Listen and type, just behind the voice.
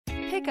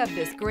Pick up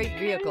this great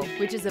vehicle,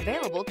 which is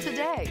available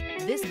today.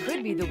 This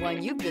could be the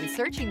one you've been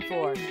searching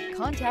for.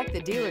 Contact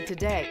the dealer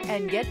today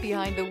and get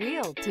behind the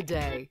wheel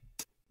today.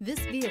 This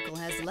vehicle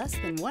has less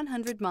than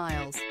 100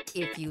 miles.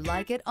 If you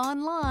like it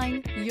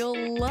online,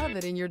 you'll love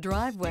it in your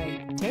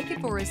driveway. Take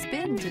it for a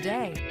spin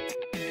today.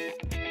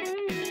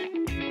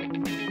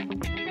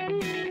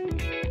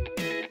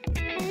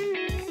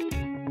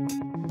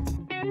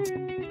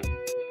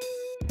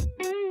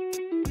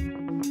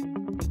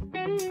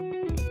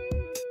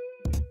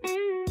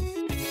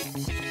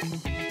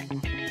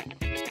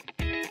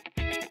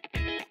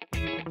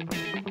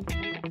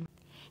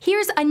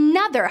 Here's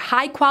another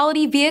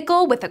high-quality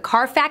vehicle with a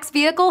Carfax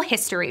Vehicle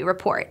History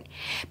Report.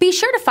 Be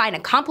sure to find a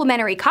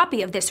complimentary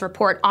copy of this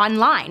report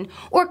online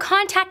or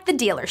contact the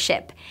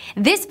dealership.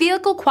 This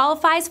vehicle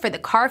qualifies for the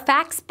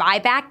Carfax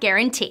Buyback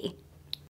Guarantee.